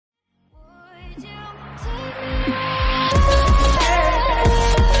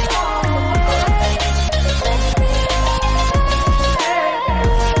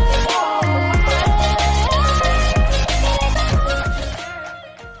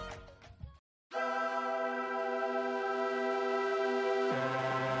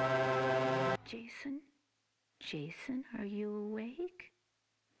Jason? Jason, are you awake?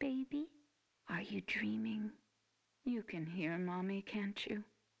 Baby, are you dreaming? You can hear Mommy, can't you?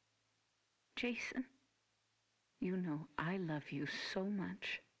 Jason, you know I love you so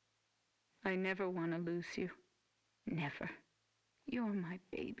much. I never want to lose you. Never. You're my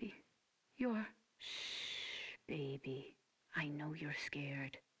baby. Shh, baby. I know you're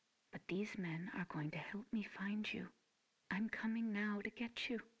scared, but these men are going to help me find you. I'm coming now to get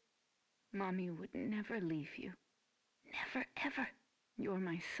you. Mommy would never leave you. Never, ever. You're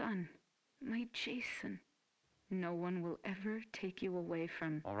my son, my Jason. No one will ever take you away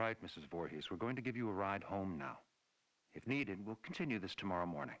from... All right, Mrs. Voorhees, we're going to give you a ride home now. If needed, we'll continue this tomorrow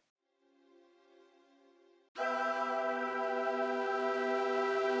morning.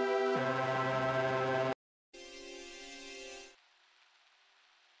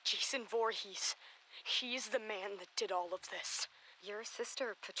 Jason Voorhees. He's the man that did all of this. Your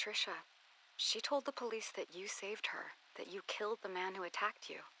sister, Patricia, she told the police that you saved her, that you killed the man who attacked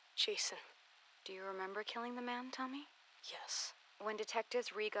you. Jason. Do you remember killing the man, Tommy? Yes. When detectives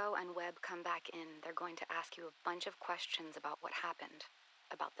Rigo and Webb come back in, they're going to ask you a bunch of questions about what happened,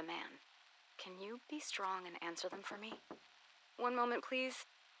 about the man. Can you be strong and answer them for me? One moment, please.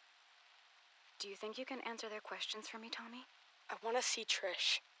 Do you think you can answer their questions for me, Tommy? I want to see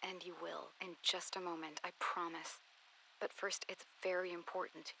Trish. And you will, in just a moment, I promise. But first, it's very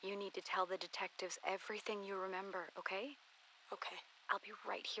important. You need to tell the detectives everything you remember, okay? Okay. I'll be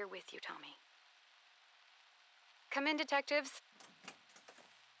right here with you, Tommy. Come in, detectives.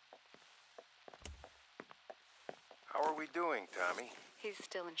 How are we doing, Tommy? He's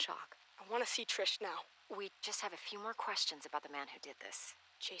still in shock. I want to see Trish now. We just have a few more questions about the man who did this.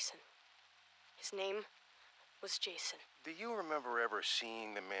 Jason. His name was Jason. Do you remember ever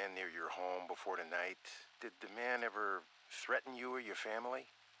seeing the man near your home before tonight? Did the man ever threaten you or your family?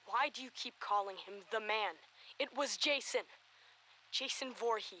 Why do you keep calling him the man? It was Jason. Jason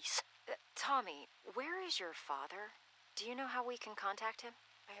Voorhees. Tommy, where is your father? Do you know how we can contact him?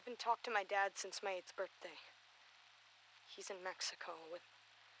 I haven't talked to my dad since my 8th birthday. He's in Mexico with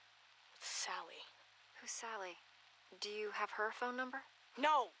Sally. Who's Sally? Do you have her phone number?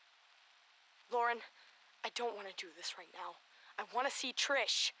 No! Lauren, I don't want to do this right now. I want to see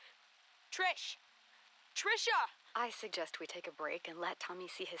Trish. Trish! Trisha! I suggest we take a break and let Tommy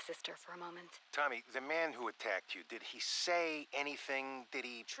see his sister for a moment. Tommy, the man who attacked you, did he say anything? Did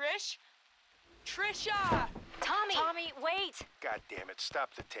he... Trish? Trisha! Tommy, wait! God damn it,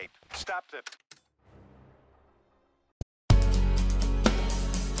 stop the tape. Stop the...